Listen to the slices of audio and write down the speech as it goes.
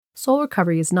Soul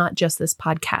Recovery is not just this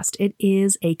podcast. It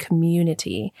is a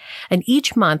community. And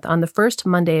each month on the first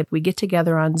Monday, we get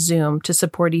together on Zoom to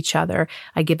support each other.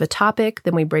 I give a topic,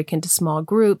 then we break into small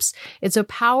groups. It's a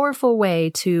powerful way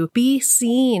to be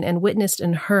seen and witnessed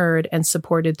and heard and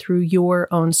supported through your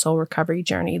own soul recovery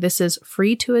journey. This is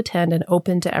free to attend and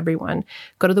open to everyone.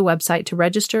 Go to the website to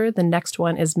register. The next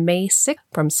one is May 6th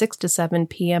from 6 to 7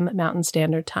 p.m. Mountain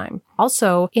Standard Time.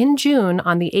 Also, in June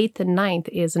on the 8th and 9th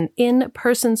is an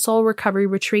in-person soul recovery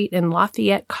retreat in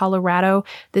Lafayette, Colorado.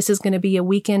 This is going to be a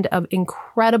weekend of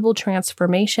incredible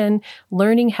transformation,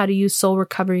 learning how to use soul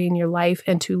recovery in your life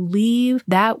and to leave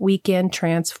that weekend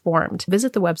transformed.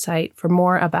 Visit the website for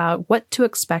more about what to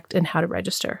expect and how to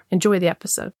register. Enjoy the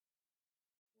episode.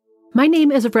 My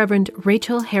name is Reverend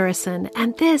Rachel Harrison,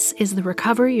 and this is the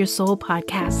Recover Your Soul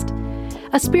podcast,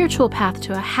 a spiritual path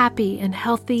to a happy and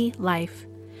healthy life.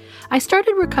 I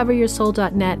started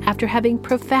recoveryoursoul.net after having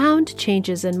profound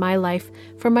changes in my life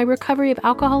from my recovery of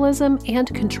alcoholism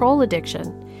and control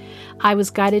addiction. I was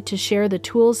guided to share the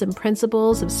tools and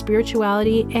principles of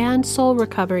spirituality and soul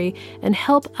recovery and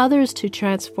help others to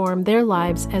transform their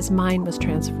lives as mine was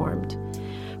transformed.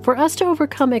 For us to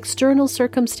overcome external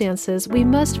circumstances, we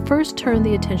must first turn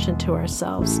the attention to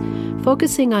ourselves,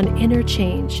 focusing on inner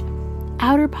change.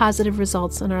 Outer positive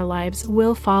results in our lives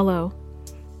will follow.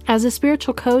 As a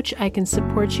spiritual coach, I can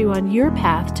support you on your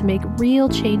path to make real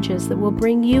changes that will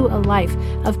bring you a life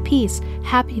of peace,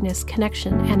 happiness,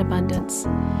 connection, and abundance.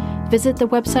 Visit the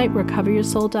website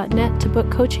recoveryoursoul.net to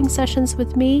book coaching sessions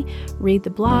with me, read the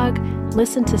blog,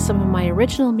 listen to some of my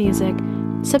original music,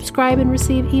 subscribe and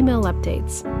receive email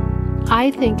updates. I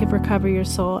think of Recover Your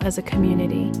Soul as a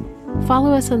community.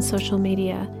 Follow us on social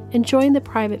media and join the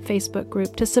private Facebook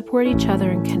group to support each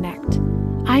other and connect.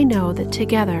 I know that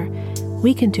together,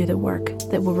 we can do the work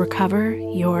that will recover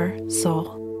your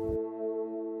soul.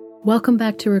 Welcome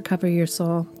back to Recover Your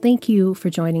Soul. Thank you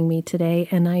for joining me today,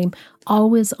 and I'm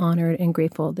always honored and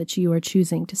grateful that you are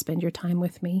choosing to spend your time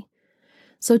with me.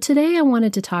 So today I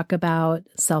wanted to talk about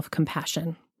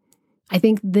self-compassion. I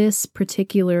think this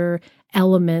particular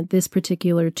element, this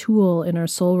particular tool in our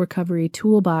soul recovery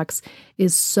toolbox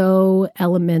is so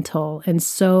elemental and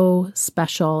so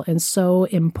special and so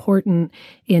important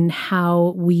in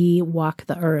how we walk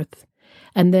the earth.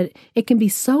 And that it can be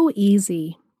so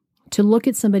easy to look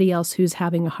at somebody else who's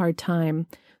having a hard time,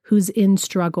 who's in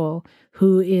struggle,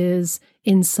 who is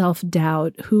in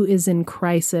self-doubt, who is in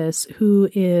crisis, who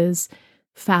is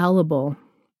fallible,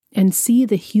 and see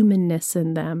the humanness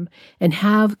in them and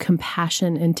have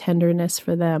compassion and tenderness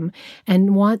for them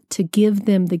and want to give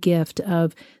them the gift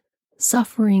of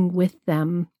suffering with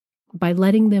them by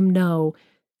letting them know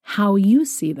how you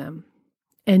see them.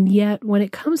 And yet, when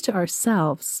it comes to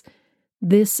ourselves,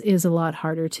 this is a lot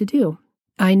harder to do.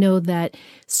 I know that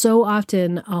so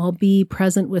often I'll be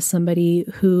present with somebody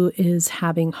who is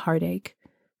having heartache,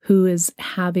 who is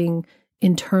having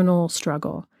internal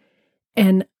struggle,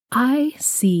 and I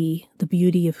see the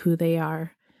beauty of who they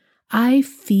are. I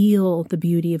feel the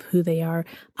beauty of who they are.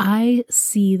 I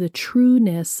see the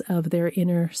trueness of their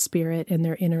inner spirit and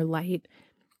their inner light.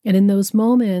 And in those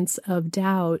moments of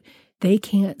doubt, they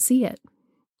can't see it.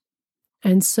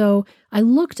 And so I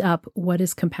looked up, what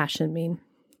does compassion mean?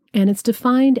 And it's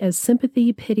defined as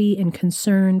sympathy, pity, and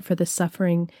concern for the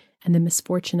suffering and the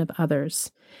misfortune of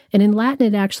others. And in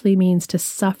Latin, it actually means to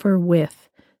suffer with,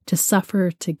 to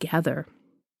suffer together.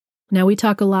 Now, we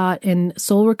talk a lot in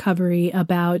soul recovery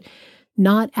about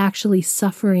not actually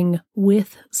suffering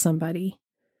with somebody,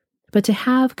 but to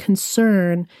have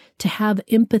concern, to have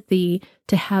empathy,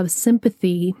 to have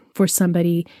sympathy for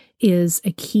somebody is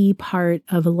a key part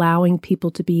of allowing people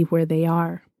to be where they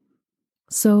are.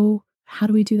 So, how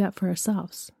do we do that for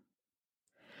ourselves?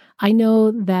 I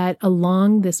know that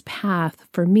along this path,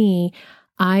 for me,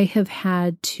 I have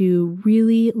had to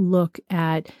really look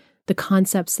at the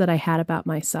concepts that I had about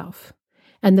myself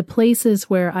and the places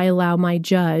where I allow my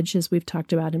judge, as we've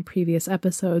talked about in previous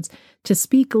episodes, to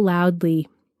speak loudly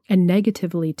and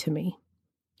negatively to me.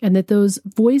 And that those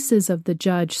voices of the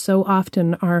judge so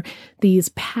often are these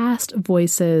past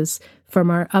voices from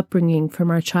our upbringing, from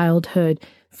our childhood,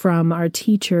 from our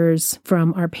teachers,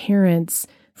 from our parents,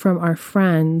 from our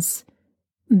friends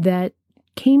that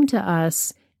came to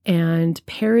us and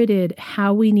parroted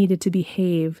how we needed to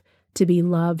behave to be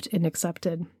loved and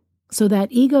accepted. So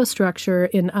that ego structure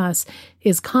in us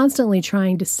is constantly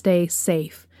trying to stay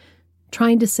safe,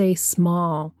 trying to stay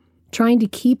small, trying to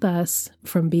keep us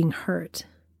from being hurt.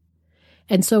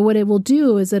 And so what it will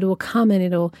do is it will come and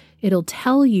it'll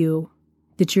tell you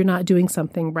that you're not doing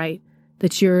something right,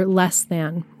 that you're less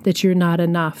than, that you're not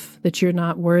enough, that you're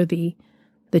not worthy,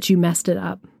 that you messed it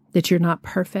up, that you're not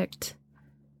perfect.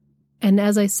 And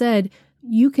as I said,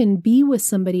 you can be with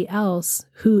somebody else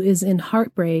who is in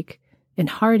heartbreak and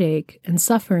heartache and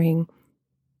suffering,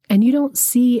 and you don't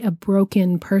see a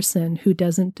broken person who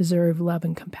doesn't deserve love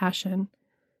and compassion.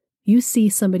 You see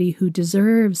somebody who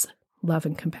deserves love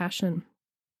and compassion.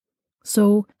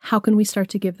 So how can we start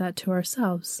to give that to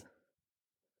ourselves?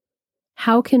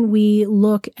 How can we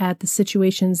look at the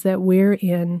situations that we're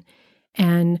in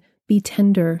and be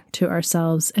tender to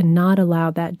ourselves and not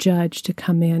allow that judge to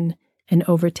come in and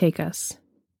overtake us?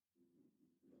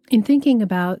 In thinking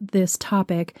about this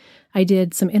topic, I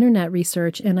did some internet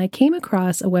research and I came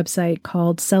across a website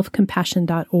called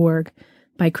selfcompassion.org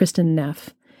by Kristin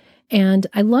Neff. And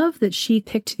I love that she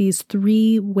picked these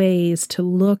 3 ways to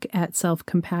look at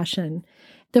self-compassion.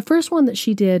 The first one that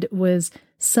she did was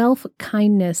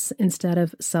self-kindness instead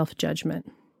of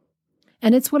self-judgment.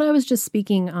 And it's what I was just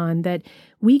speaking on, that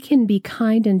we can be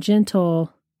kind and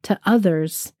gentle to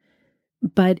others,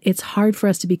 but it's hard for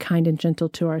us to be kind and gentle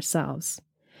to ourselves.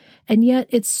 And yet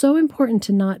it's so important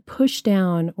to not push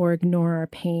down or ignore our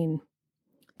pain,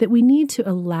 that we need to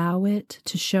allow it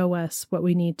to show us what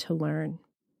we need to learn.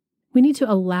 We need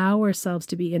to allow ourselves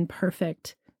to be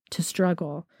imperfect, to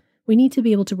struggle. We need to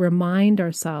be able to remind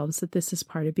ourselves that this is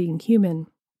part of being human.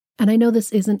 And I know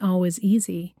this isn't always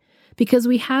easy because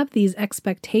we have these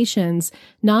expectations,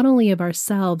 not only of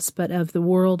ourselves, but of the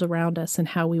world around us and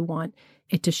how we want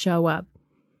it to show up.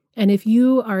 And if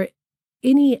you are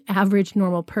any average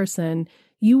normal person,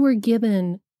 you were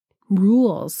given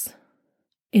rules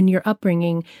in your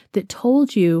upbringing that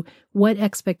told you what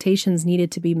expectations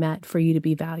needed to be met for you to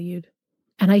be valued.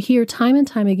 And I hear time and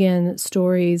time again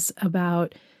stories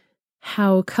about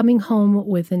how coming home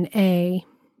with an A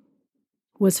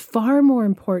was far more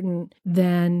important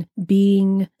than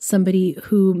being somebody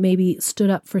who maybe stood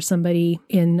up for somebody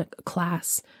in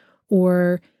class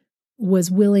or was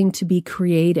willing to be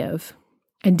creative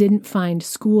and didn't find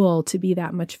school to be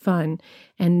that much fun.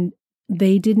 And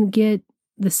they didn't get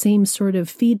the same sort of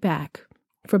feedback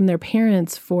from their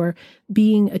parents for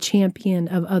being a champion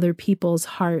of other people's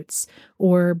hearts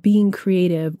or being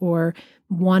creative or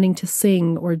wanting to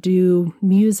sing or do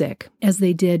music as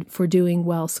they did for doing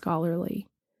well scholarly.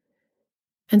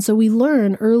 And so we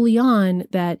learn early on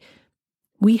that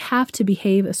we have to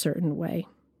behave a certain way.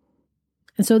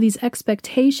 And so these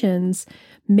expectations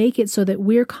make it so that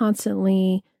we're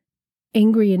constantly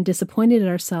angry and disappointed at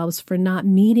ourselves for not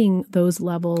meeting those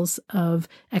levels of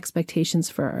expectations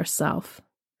for ourselves.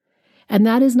 And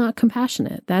that is not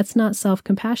compassionate. That's not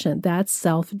self-compassion. That's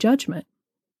self-judgment.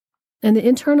 And the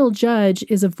internal judge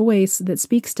is a voice that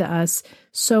speaks to us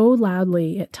so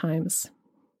loudly at times.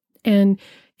 And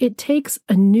it takes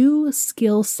a new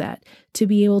skill set to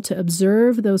be able to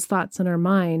observe those thoughts in our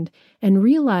mind and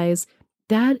realize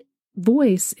that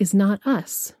voice is not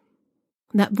us.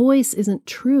 That voice isn't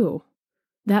true.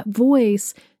 That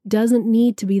voice doesn't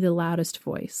need to be the loudest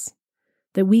voice.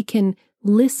 That we can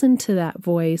listen to that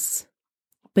voice,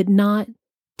 but not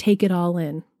take it all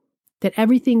in. That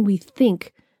everything we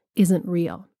think isn't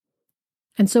real.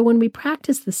 And so when we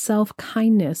practice the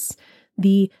self-kindness,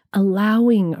 the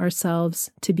allowing ourselves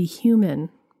to be human,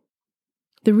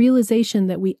 the realization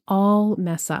that we all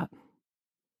mess up,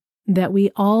 that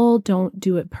we all don't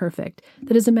do it perfect,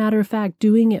 that as a matter of fact,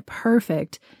 doing it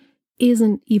perfect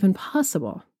isn't even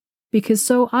possible, because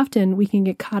so often we can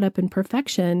get caught up in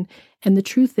perfection, and the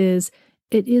truth is,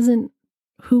 it isn't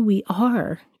who we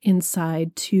are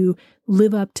inside to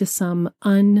live up to some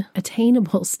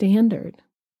unattainable standard.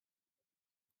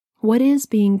 What is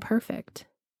being perfect?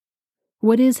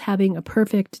 What is having a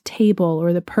perfect table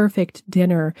or the perfect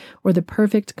dinner or the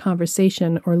perfect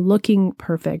conversation or looking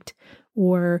perfect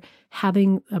or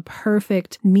having a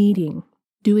perfect meeting,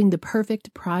 doing the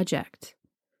perfect project?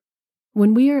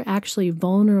 When we are actually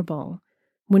vulnerable,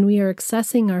 when we are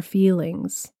accessing our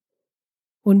feelings,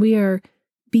 when we are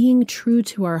being true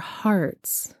to our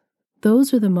hearts,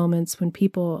 those are the moments when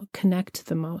people connect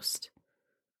the most.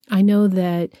 I know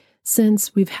that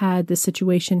since we've had the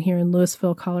situation here in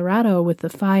Louisville, Colorado with the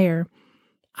fire,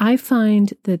 I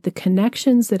find that the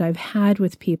connections that I've had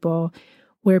with people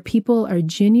where people are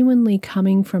genuinely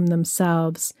coming from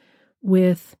themselves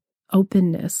with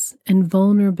openness and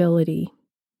vulnerability,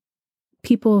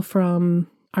 people from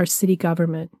our city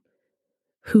government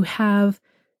who have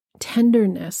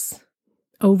tenderness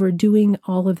over doing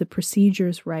all of the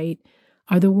procedures right,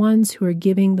 are the ones who are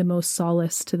giving the most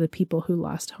solace to the people who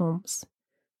lost homes.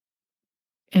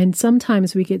 And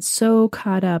sometimes we get so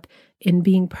caught up in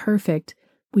being perfect,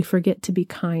 we forget to be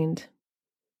kind.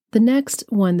 The next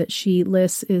one that she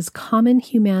lists is common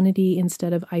humanity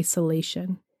instead of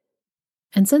isolation.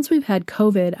 And since we've had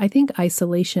COVID, I think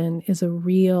isolation is a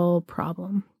real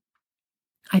problem.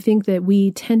 I think that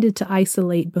we tended to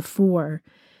isolate before,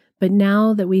 but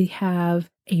now that we have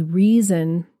a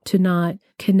reason to not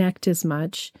connect as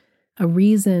much, a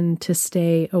reason to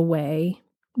stay away,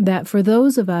 that for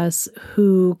those of us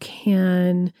who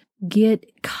can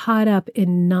get caught up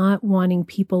in not wanting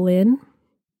people in,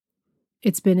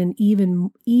 it's been an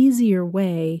even easier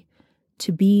way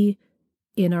to be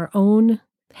in our own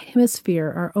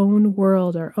hemisphere, our own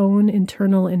world, our own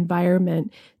internal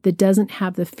environment that doesn't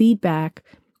have the feedback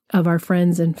of our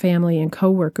friends and family and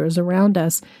coworkers around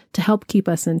us to help keep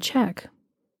us in check.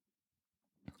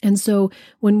 And so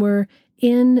when we're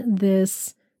in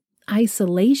this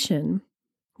isolation,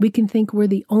 we can think we're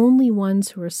the only ones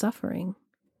who are suffering.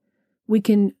 We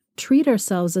can treat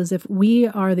ourselves as if we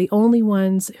are the only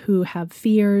ones who have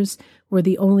fears, we're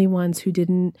the only ones who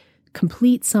didn't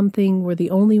complete something, we're the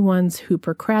only ones who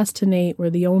procrastinate, we're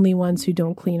the only ones who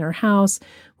don't clean our house,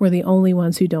 we're the only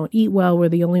ones who don't eat well, we're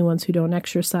the only ones who don't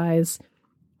exercise,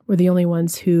 we're the only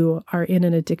ones who are in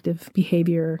an addictive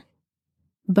behavior.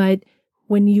 But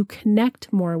when you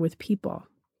connect more with people,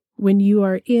 when you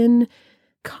are in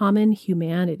common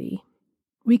humanity,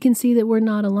 we can see that we're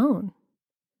not alone.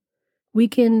 We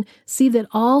can see that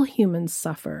all humans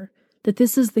suffer, that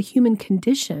this is the human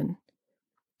condition,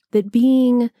 that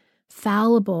being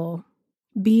fallible,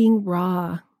 being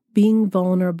raw, being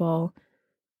vulnerable,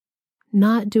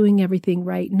 not doing everything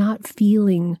right, not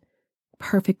feeling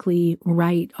perfectly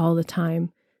right all the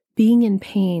time, being in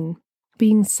pain,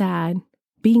 being sad,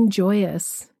 being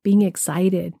joyous, being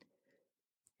excited.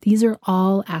 These are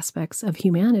all aspects of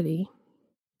humanity.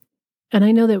 And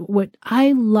I know that what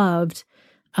I loved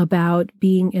about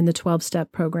being in the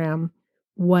 12-step program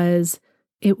was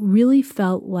it really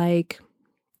felt like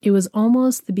it was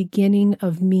almost the beginning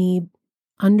of me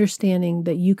understanding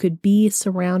that you could be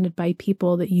surrounded by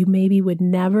people that you maybe would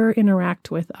never interact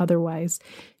with otherwise.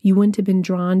 You wouldn't have been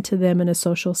drawn to them in a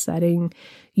social setting.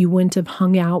 You wouldn't have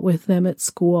hung out with them at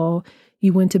school.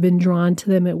 You wouldn't have been drawn to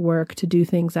them at work to do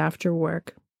things after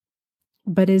work.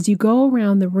 But as you go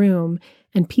around the room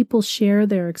and people share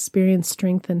their experience,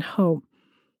 strength, and hope,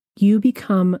 you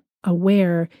become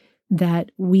aware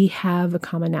that we have a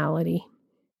commonality,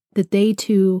 that they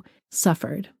too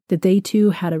suffered, that they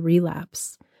too had a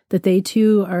relapse, that they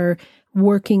too are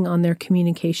working on their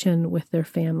communication with their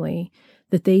family,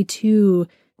 that they too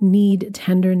need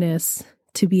tenderness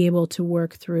to be able to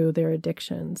work through their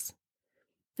addictions.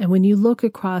 And when you look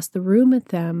across the room at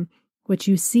them, what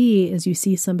you see is you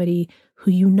see somebody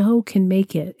who you know can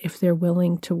make it if they're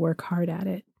willing to work hard at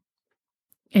it.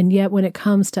 And yet when it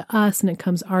comes to us and it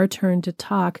comes our turn to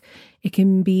talk, it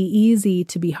can be easy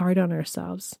to be hard on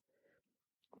ourselves.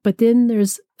 But then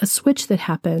there's a switch that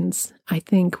happens, I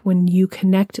think, when you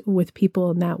connect with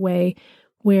people in that way,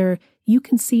 where you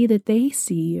can see that they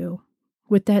see you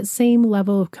with that same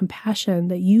level of compassion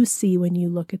that you see when you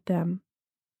look at them.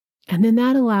 And then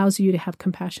that allows you to have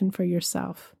compassion for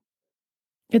yourself.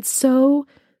 It's so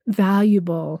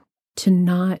valuable to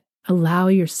not allow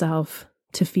yourself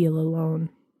to feel alone.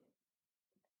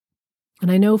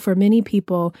 And I know for many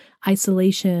people,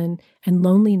 isolation and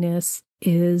loneliness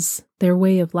is their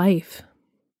way of life.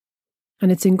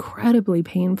 And it's incredibly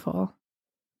painful.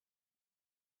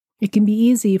 It can be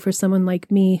easy for someone like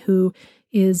me who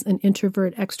is an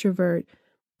introvert, extrovert,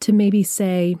 to maybe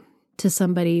say to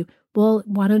somebody, well,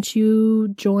 why don't you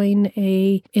join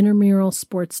a intramural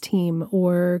sports team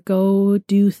or go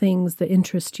do things that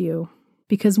interest you?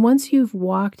 Because once you've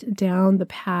walked down the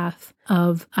path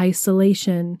of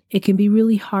isolation, it can be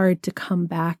really hard to come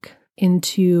back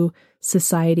into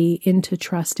society, into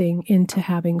trusting, into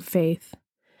having faith.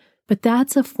 But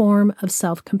that's a form of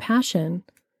self-compassion,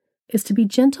 is to be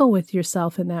gentle with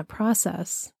yourself in that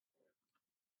process.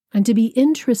 And to be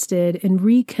interested in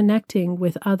reconnecting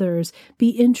with others, be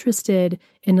interested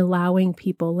in allowing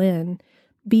people in,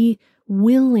 be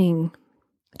willing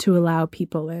to allow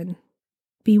people in,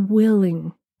 be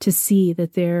willing to see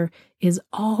that there is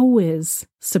always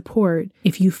support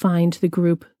if you find the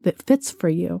group that fits for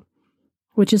you,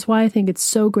 which is why I think it's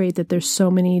so great that there's so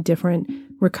many different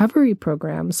recovery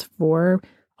programs for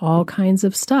all kinds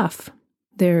of stuff.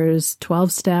 There's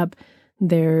 12-step,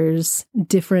 there's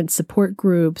different support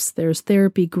groups, there's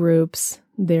therapy groups,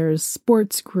 there's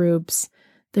sports groups.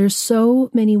 There's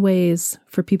so many ways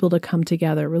for people to come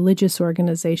together, religious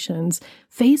organizations,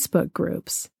 Facebook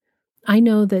groups. I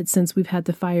know that since we've had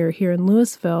the fire here in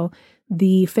Louisville,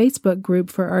 the Facebook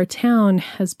group for our town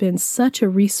has been such a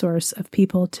resource of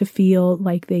people to feel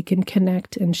like they can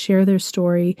connect and share their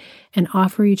story and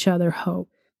offer each other hope.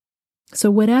 So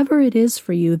whatever it is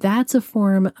for you, that's a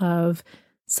form of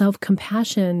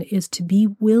self-compassion, is to be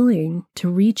willing to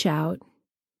reach out,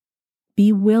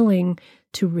 be willing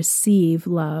to receive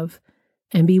love,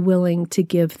 and be willing to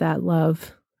give that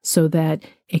love so that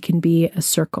it can be a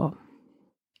circle.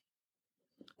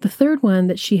 The third one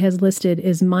that she has listed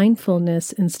is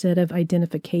mindfulness instead of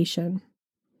identification.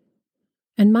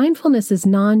 And mindfulness is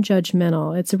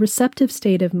non-judgmental. It's a receptive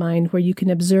state of mind where you can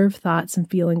observe thoughts and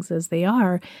feelings as they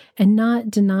are and not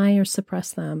deny or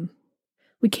suppress them.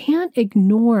 We can't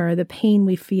ignore the pain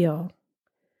we feel.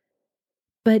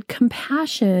 But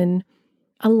compassion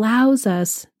allows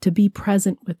us to be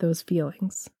present with those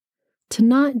feelings, to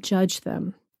not judge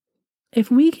them. If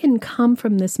we can come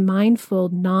from this mindful,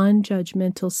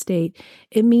 non-judgmental state,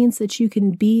 it means that you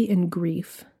can be in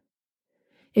grief.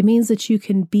 It means that you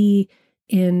can be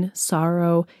in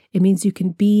sorrow. It means you can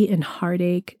be in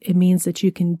heartache. It means that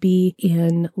you can be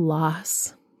in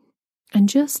loss. And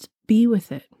just be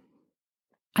with it.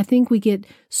 I think we get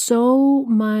so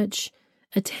much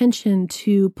attention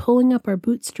to pulling up our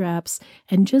bootstraps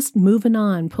and just moving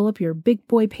on. Pull up your big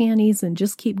boy panties and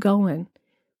just keep going.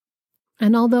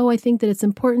 And although I think that it's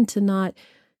important to not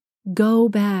go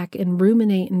back and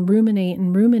ruminate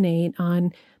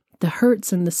on the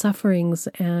hurts and the sufferings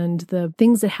and the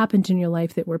things that happened in your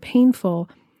life that were painful,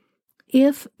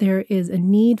 if there is a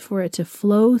need for it to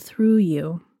flow through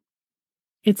you,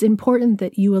 it's important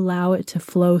that you allow it to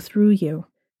flow through you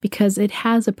because it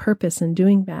has a purpose in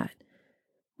doing that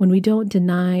when we don't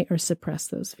deny or suppress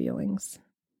those feelings.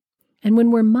 And when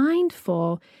we're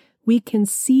mindful, we can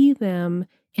see them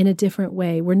in a different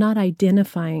way. We're not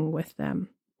identifying with them.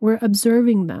 We're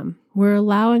observing them. We're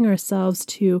allowing ourselves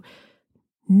to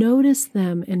notice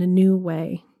them in a new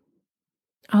way.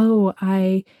 Oh,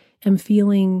 I am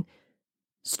feeling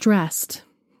stressed.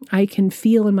 I can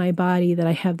feel in my body that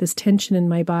I have this tension in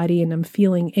my body and I'm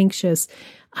feeling anxious.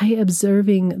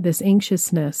 Observing this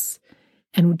anxiousness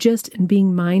and just in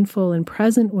being mindful and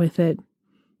present with it,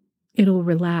 it'll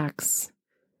relax.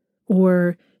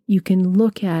 Or you can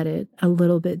look at it a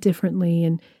little bit differently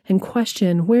and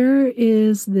question, where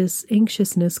is this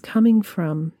anxiousness coming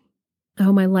from?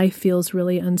 Oh, my life feels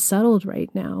really unsettled right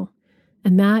now.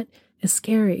 And that is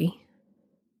scary.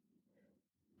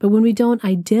 But when we don't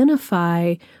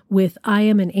identify with, I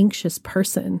am an anxious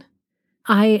person,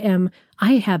 I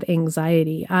have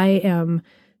anxiety, I am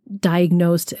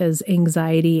diagnosed as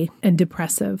anxiety and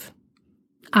depressive,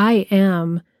 I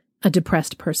am a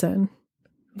depressed person,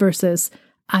 versus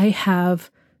I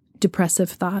have depressive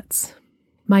thoughts.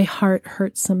 My heart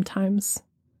hurts sometimes.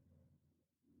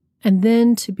 And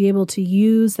then to be able to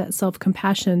use that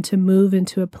self-compassion to move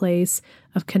into a place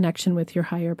of connection with your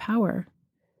higher power.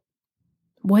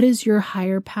 What is your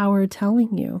higher power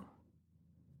telling you?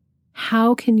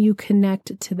 How can you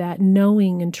connect to that,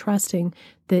 knowing and trusting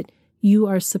that you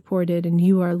are supported and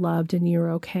you are loved and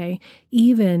you're okay,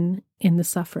 even in the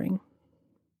suffering?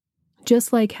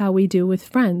 Just like how we do with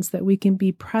friends, that we can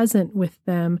be present with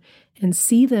them and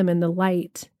see them in the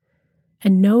light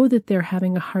and know that they're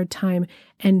having a hard time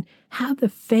and have the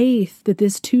faith that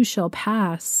this too shall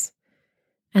pass.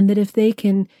 And that if they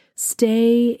can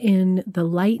stay in the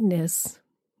lightness,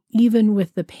 even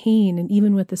with the pain and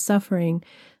even with the suffering,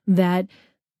 that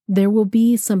there will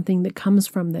be something that comes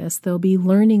from this. There'll be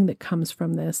learning that comes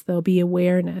from this. There'll be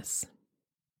awareness.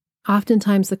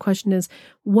 Oftentimes the question is,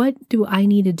 what do I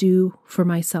need to do for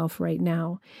myself right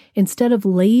now? Instead of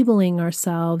labeling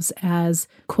ourselves as,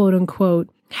 quote unquote,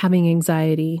 having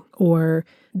anxiety or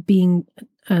being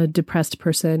a depressed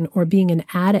person or being an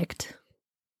addict.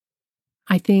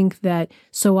 I think that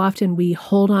so often we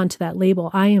hold on to that label.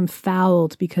 I am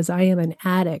fouled because I am an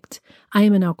addict. I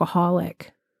am an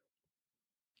alcoholic.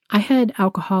 I had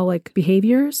alcoholic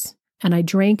behaviors and I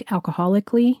drank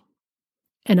alcoholically.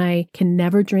 And I can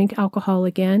never drink alcohol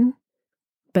again,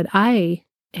 but I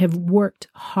have worked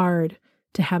hard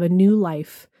to have a new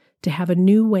life, to have a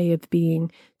new way of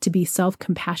being, to be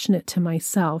self-compassionate to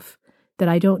myself, that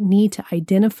I don't need to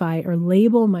identify or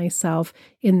label myself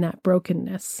in that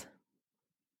brokenness.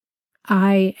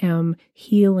 I am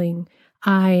healing.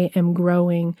 I am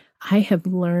growing. I have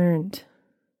learned.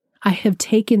 I have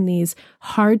taken these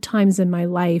hard times in my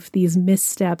life, these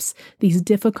missteps, these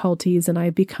difficulties, and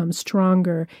I've become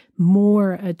stronger,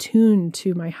 more attuned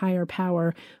to my higher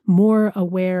power, more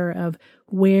aware of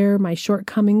where my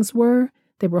shortcomings were,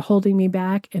 they were holding me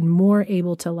back, and more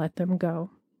able to let them go.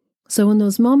 So in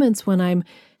those moments when I'm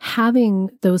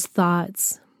having those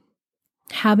thoughts,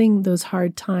 having those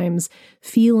hard times,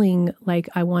 feeling like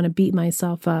I want to beat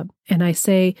myself up, and I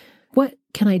say, what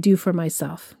can I do for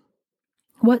myself?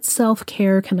 What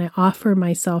self-care can I offer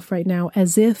myself right now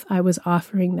as if I was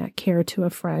offering that care to a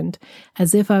friend,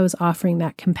 as if I was offering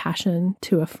that compassion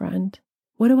to a friend?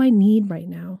 What do I need right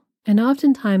now? And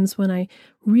oftentimes when I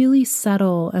really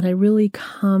settle and I really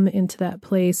come into that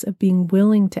place of being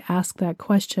willing to ask that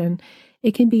question,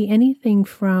 it can be anything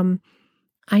from,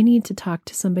 I need to talk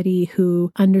to somebody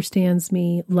who understands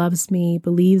me, loves me,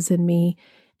 believes in me,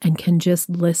 and can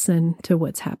just listen to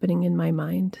what's happening in my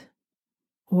mind.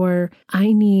 Or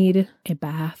I need a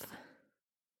bath.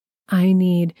 I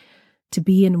need to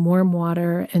be in warm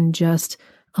water and just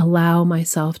allow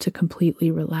myself to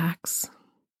completely relax.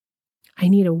 I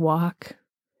need a walk.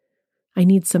 I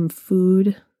need some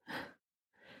food.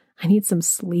 I need some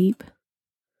sleep.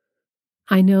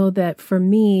 I know that for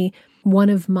me, one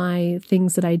of my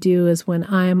things that I do is when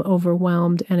I'm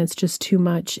overwhelmed and it's just too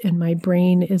much and my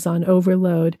brain is on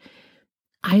overload,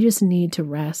 I just need to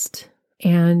rest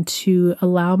and to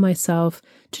allow myself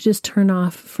to just turn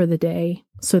off for the day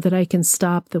so that I can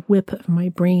stop the whip of my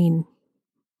brain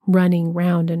running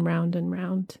round and round and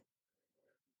round.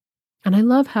 And I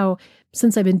love how,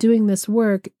 since I've been doing this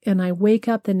work and I wake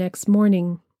up the next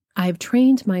morning, I've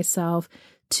trained myself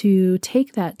to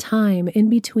take that time in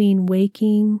between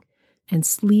waking and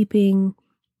sleeping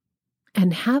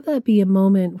and have that be a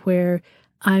moment where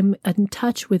I'm in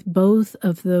touch with both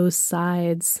of those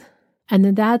sides. And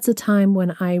then that's a time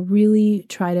when I really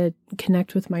try to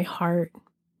connect with my heart.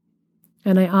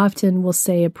 And I often will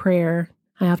say a prayer.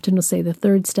 I often will say the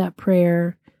third step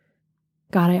prayer.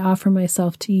 God, I offer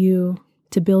myself to you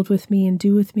to build with me and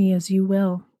do with me as you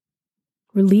will.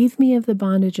 Relieve me of the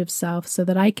bondage of self so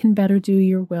that I can better do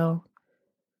your will.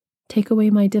 Take away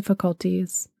my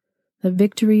difficulties. The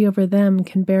victory over them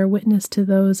can bear witness to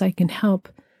those I can help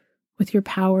with your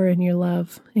power and your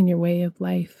love and your way of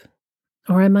life.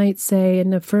 Or I might say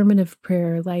an affirmative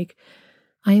prayer like,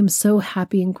 I am so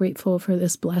happy and grateful for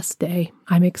this blessed day.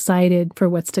 I'm excited for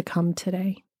what's to come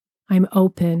today. I'm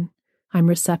open. I'm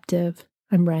receptive.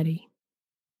 I'm ready.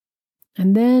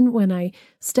 And then when I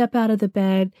step out of the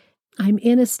bed, I'm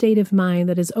in a state of mind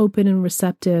that is open and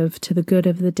receptive to the good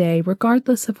of the day,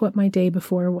 regardless of what my day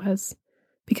before was.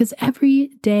 Because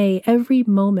every day, every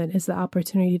moment is the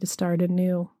opportunity to start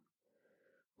anew.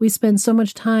 We spend so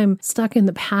much time stuck in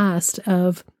the past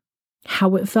of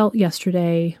how it felt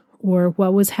yesterday, or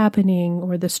what was happening,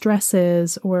 or the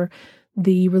stresses, or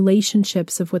the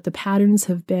relationships of what the patterns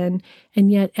have been.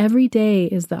 And yet every day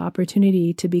is the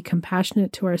opportunity to be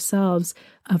compassionate to ourselves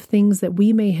of things that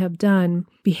we may have done,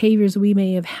 behaviors we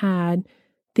may have had,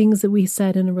 things that we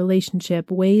said in a relationship,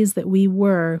 ways that we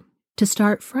were, to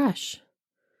start fresh,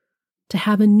 to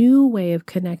have a new way of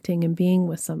connecting and being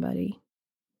with somebody.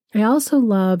 I also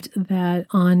loved that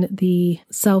on the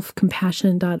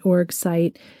selfcompassion.org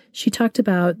site, she talked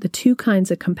about the two kinds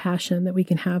of compassion that we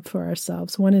can have for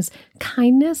ourselves. One is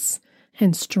kindness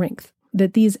and strength,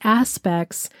 that these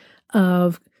aspects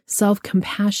of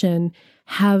self-compassion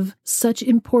have such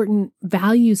important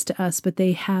values to us, but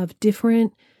they have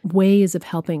different ways of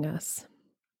helping us.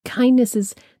 Kindness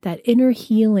is that inner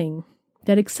healing,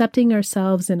 that accepting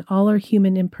ourselves in all our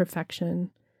human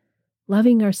imperfection,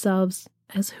 loving ourselves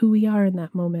as who we are in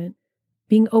that moment,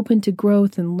 being open to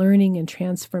growth and learning and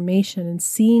transformation and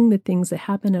seeing the things that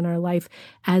happen in our life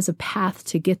as a path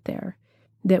to get there.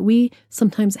 That we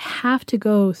sometimes have to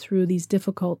go through these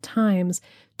difficult times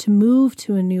to move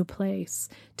to a new place,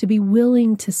 to be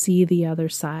willing to see the other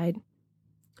side,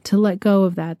 to let go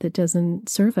of that doesn't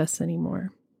serve us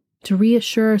anymore, to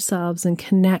reassure ourselves and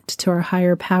connect to our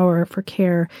higher power for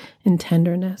care and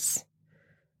tenderness,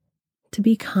 to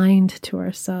be kind to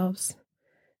ourselves,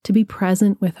 to be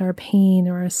present with our pain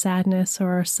or our sadness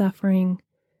or our suffering,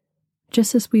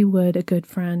 just as we would a good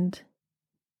friend.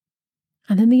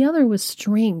 And then the other was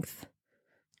strength,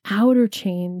 outer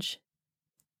change.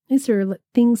 These are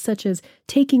things such as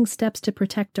taking steps to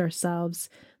protect ourselves,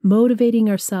 motivating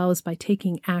ourselves by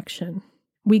taking action.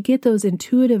 We get those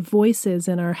intuitive voices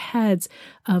in our heads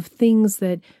of things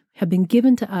that have been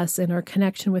given to us in our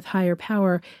connection with higher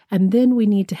power, and then we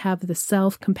need to have the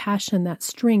self-compassion, that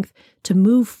strength to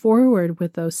move forward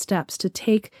with those steps, to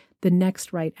take the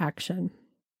next right action.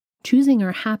 Choosing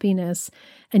our happiness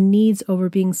and needs over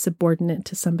being subordinate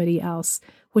to somebody else,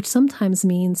 which sometimes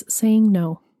means saying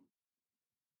no.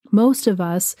 Most of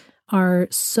us are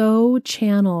so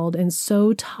channeled and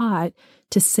so taught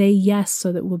to say yes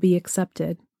so that we'll be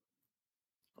accepted.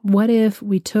 What if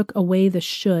we took away the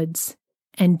shoulds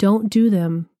and don't do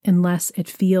them unless it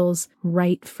feels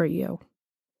right for you?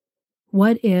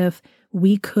 What if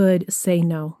we could say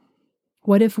no?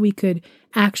 What if we could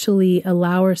actually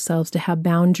allow ourselves to have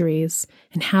boundaries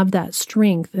and have that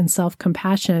strength and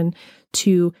self-compassion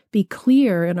to be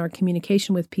clear in our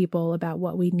communication with people about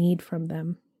what we need from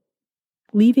them,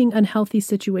 leaving unhealthy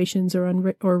situations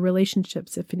or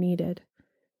relationships if needed.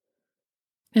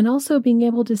 And also being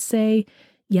able to say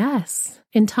yes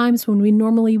in times when we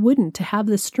normally wouldn't, to have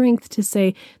the strength to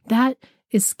say, that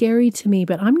is scary to me,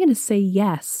 but I'm going to say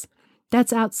yes.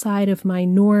 That's outside of my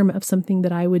norm of something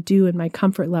that I would do in my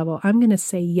comfort level. I'm going to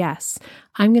say yes.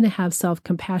 I'm going to have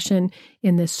self-compassion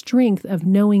in the strength of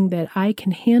knowing that I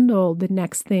can handle the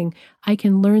next thing. I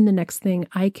can learn the next thing.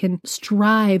 I can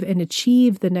strive and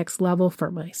achieve the next level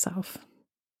for myself.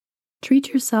 Treat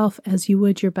yourself as you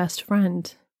would your best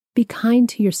friend. Be kind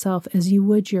to yourself as you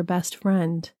would your best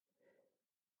friend.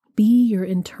 Be your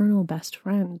internal best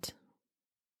friend.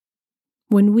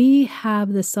 When we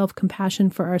have this self-compassion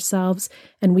for ourselves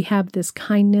and we have this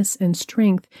kindness and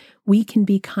strength, we can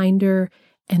be kinder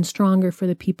and stronger for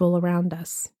the people around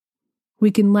us.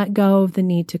 We can let go of the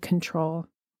need to control.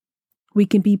 We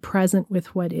can be present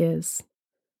with what is.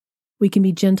 We can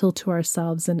be gentle to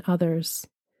ourselves and others.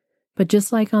 But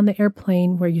just like on the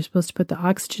airplane where you're supposed to put the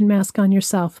oxygen mask on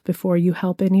yourself before you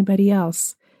help anybody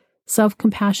else,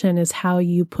 self-compassion is how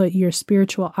you put your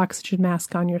spiritual oxygen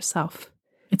mask on yourself.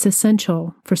 It's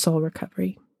essential for soul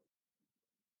recovery.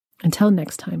 Until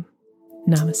next time,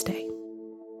 namaste.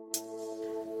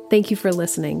 Thank you for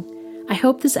listening. I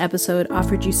hope this episode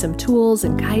offered you some tools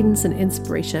and guidance and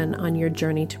inspiration on your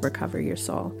journey to recover your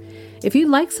soul. If you'd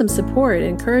like some support and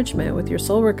encouragement with your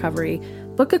soul recovery,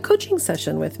 book a coaching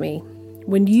session with me.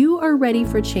 When you are ready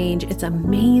for change, it's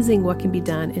amazing what can be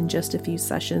done in just a few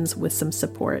sessions with some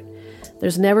support.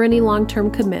 There's never any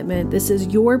long-term commitment. This is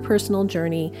your personal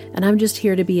journey, and I'm just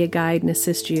here to be a guide and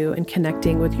assist you in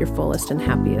connecting with your fullest and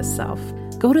happiest self.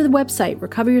 Go to the website,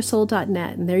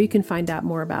 recoveryoursoul.net, and there you can find out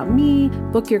more about me,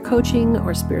 book your coaching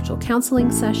or spiritual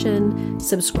counseling session,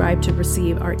 subscribe to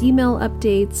receive our email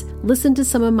updates, listen to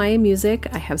some of my music.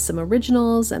 I have some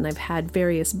originals, and I've had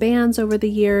various bands over the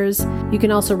years. You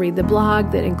can also read the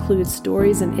blog that includes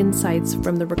stories and insights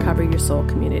from the Recover Your Soul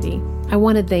community. I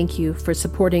want to thank you for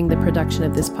supporting the production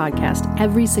of this podcast.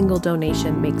 Every single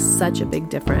donation makes such a big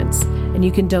difference, and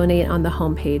you can donate on the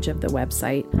homepage of the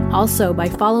website. Also, by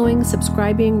following,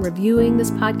 subscribing, reviewing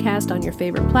this podcast on your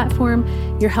favorite platform,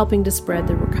 you're helping to spread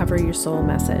the Recover Your Soul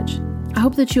message. I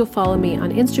hope that you'll follow me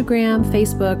on Instagram,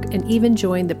 Facebook, and even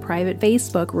join the private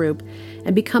Facebook group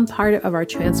and become part of our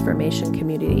transformation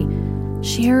community.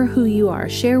 Share who you are,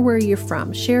 share where you're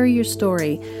from, share your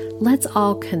story. Let's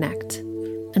all connect.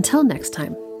 Until next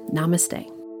time, namaste.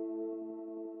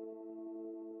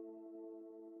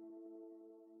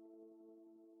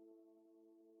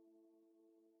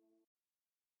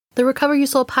 The Recover Your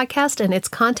Soul podcast and its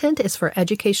content is for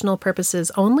educational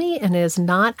purposes only and is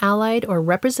not allied or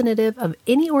representative of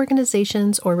any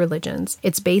organizations or religions.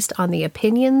 It's based on the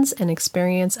opinions and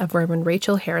experience of Reverend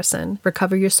Rachel Harrison.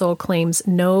 Recover Your Soul claims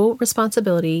no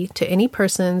responsibility to any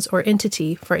persons or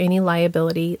entity for any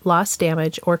liability, loss,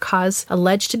 damage, or cause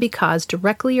alleged to be caused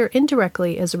directly or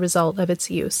indirectly as a result of its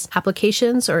use.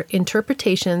 Applications or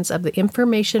interpretations of the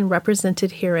information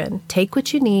represented herein. Take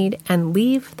what you need and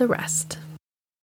leave the rest.